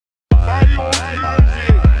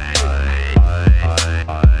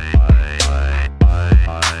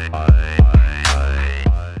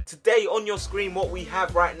say on your screen what we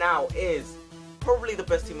have right now is probably the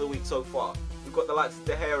best team of the week so far. We've got the likes of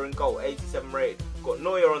De Gea in goal, 87 rated. We've got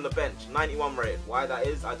Neuer on the bench, 91 rated. Why that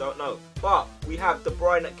is, I don't know. But we have De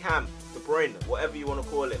Bruyne at camp, De Bruyne, whatever you want to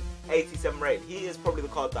call him, 87 rated. He is probably the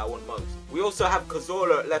card that I want most. We also have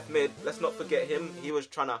Cazorla at left mid. Let's not forget him. He was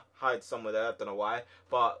trying to hide somewhere there, I don't know why.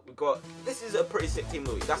 But we got, this is a pretty sick team of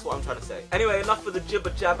the week. That's what I'm trying to say. Anyway, enough of the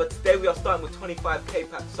jibber jabber. Today we are starting with 25k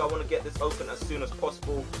packs, so I want to get this open as soon as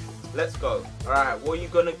possible. Let's go. Alright, what are you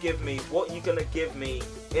going to give me? What are you going to give me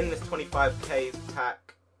in this 25k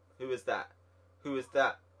pack? Who is that? Who is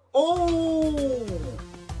that? Oh!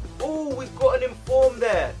 Oh, we've got an inform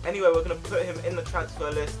there. Anyway, we're going to put him in the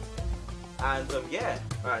transfer list. And yeah.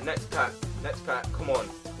 Alright, next pack. Next pack. Come on.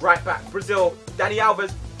 Right back. Brazil. Dani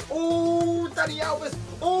Alves. Oh, Dani Alves.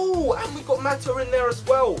 Oh, and we got Mata in there as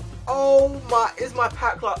well. Oh my, is my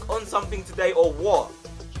pack luck on something today or what?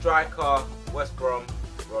 Striker, West Brom,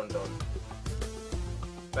 Rondon.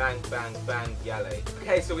 Bang, bang, bang, Yale.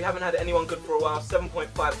 Okay, so we haven't had anyone good for a while.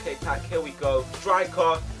 7.5k pack, here we go.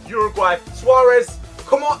 Striker, Uruguay, Suarez.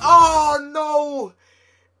 Come on. Oh no,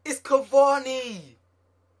 it's Cavani.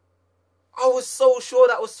 I was so sure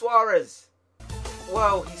that was Suarez.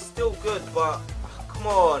 Well, he's still good, but come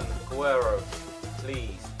on, Aguero.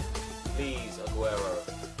 Please. Please, Aguero.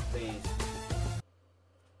 Please.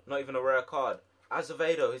 Not even a rare card.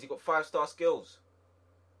 Azevedo, has he got 5-star skills?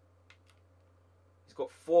 He's got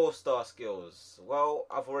 4-star skills. Well,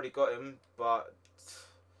 I've already got him, but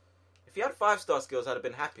if he had 5-star skills, I'd have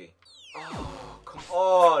been happy. Oh, come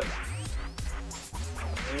on.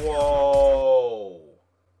 Whoa.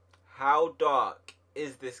 How dark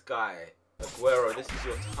is this guy? Aguero, this is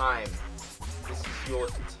your time. This is your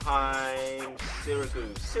time.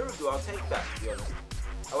 Sirigu, I'll take that, to be honest.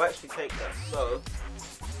 I'll actually take that. So,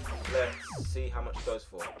 let's see how much it goes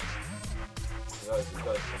for. It goes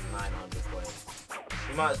for 900 points.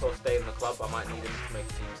 He might as well stay in the club. I might need him to make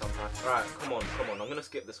a team sometime. Alright, come on. I'm going to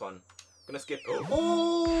skip this one. I'm going to skip it.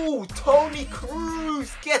 Oh, Toni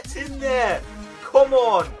Kroos. Get in there. Come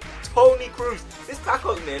on. Toni Kroos. This pack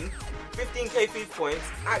opening, 15k FIFA points,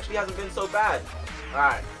 actually hasn't been so bad.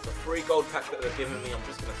 Alright, the free gold pack that they're giving me, I'm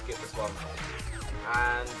just going to skip this one.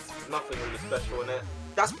 And nothing really special in it.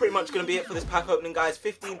 That's pretty much going to be it for this pack opening, guys.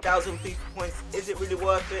 15,000 FIFA points. Is it really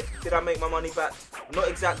worth it? Did I make my money back? Not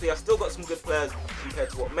exactly. I still got some good players compared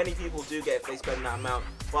to what many people do get if they spend that amount.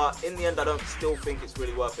 But in the end, I don't still think it's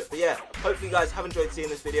really worth it. But yeah, hopefully you guys have enjoyed seeing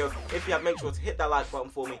this video. If you have, make sure to hit that like button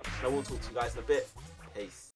for me. And I will talk to you guys in a bit. Peace.